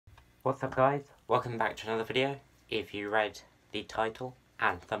What's up guys, welcome back to another video. If you read the title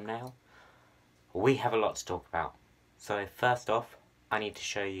and thumbnail, we have a lot to talk about. So first off, I need to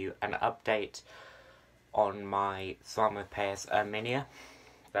show you an update on my Slime with Pairs Erminia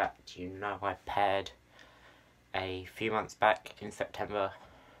that I paired a few months back in September.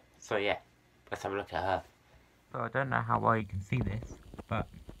 So yeah, let's have a look at her. So I don't know how well you can see this, but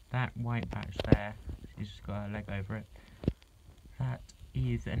that white patch there, she's just got her leg over it. That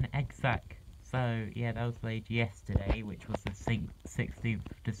is an egg sac. So yeah, that was laid yesterday, which was the 16th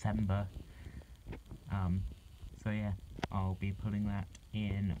of December. So yeah, I'll be pulling that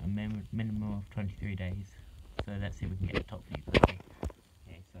in a minimum of 23 days. So let's see if we can get a top view quickly.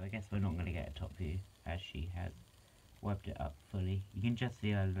 Okay, so I guess we're not going to get a top view as she has webbed it up fully. You can just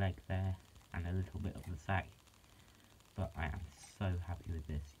see her leg there and a little bit of the sac. But I am so happy with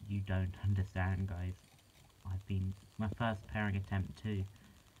this. You don't understand, guys. My first pairing attempt too.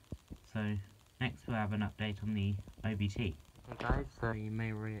 So next we'll have an update on the OBT. Hey guys, so you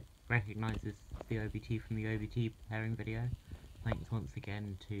may recognise this the OBT from the OBT pairing video. Thanks once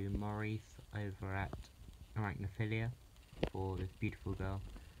again to Maurice over at Arachnophilia for this beautiful girl.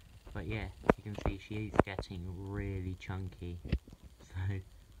 But yeah, you can see she is getting really chunky. So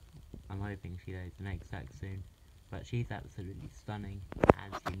I'm hoping she lays an egg sac soon. But she's absolutely stunning.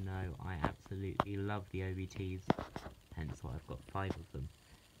 As you know, I absolutely love the OBTs, hence why I've got 5 of them.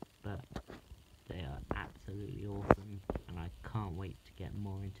 But they are absolutely awesome, and I can't wait to get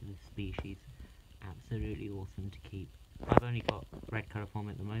more into this species. Absolutely awesome to keep. I've only got red colour form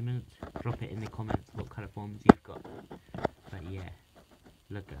at the moment. Drop it in the comments what colour forms you've got. But yeah,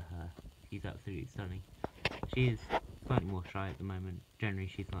 look at her. She's absolutely stunning. She is slightly more shy at the moment.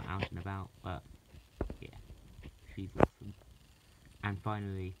 Generally she's not out and about, but yeah, she's awesome. And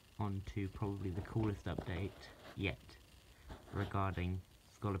finally, on to probably the coolest update yet regarding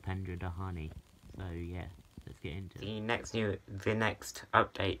Scolopendra dahani. So yeah, let's get into it. The next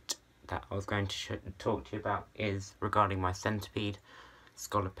update that I was going to talk to you about is regarding my centipede,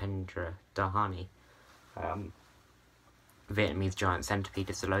 Scolopendra dahani. Vietnamese giant centipede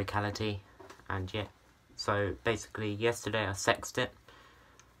is the locality, and yeah. So basically, yesterday I sexed it.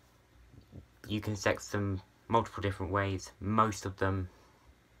 You can sex them multiple different ways. Most of them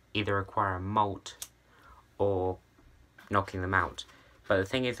either require a molt or knocking them out. But the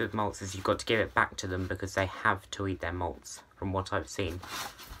thing is with molts is you've got to give it back to them because they have to eat their molts, from what I've seen.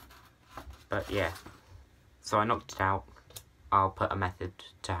 But yeah, so I knocked it out. I'll put a method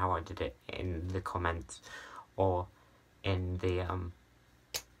to how I did it in the comments or in the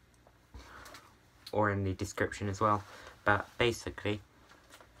description as well. But basically,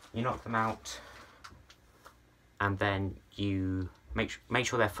 you knock them out, and then you make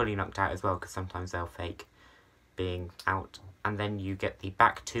sure they're fully knocked out as well, because sometimes they'll fake being out. And then you get the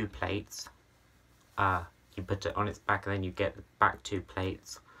back 2 plates. You put it on its back, and then you get the back 2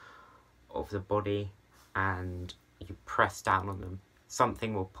 plates of the body, and you press down on them.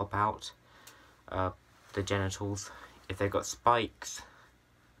 Something will pop out. The genitals. If they've got spikes,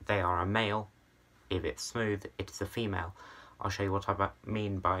 they are a male. If it's smooth, it is a female. I'll show you what I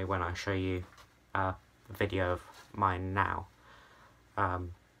mean by when I show you a video of mine now.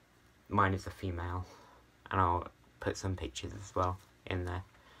 Mine is a female, and I'll put some pictures as well in there.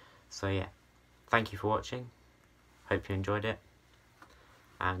 So yeah, thank you for watching. Hope you enjoyed it,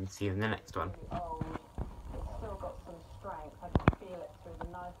 and see you in the next one. Old. It's still got some strength. I can feel it through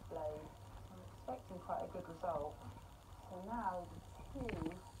the knife blade. I'm expecting quite a good result. So now the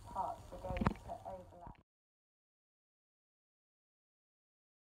 2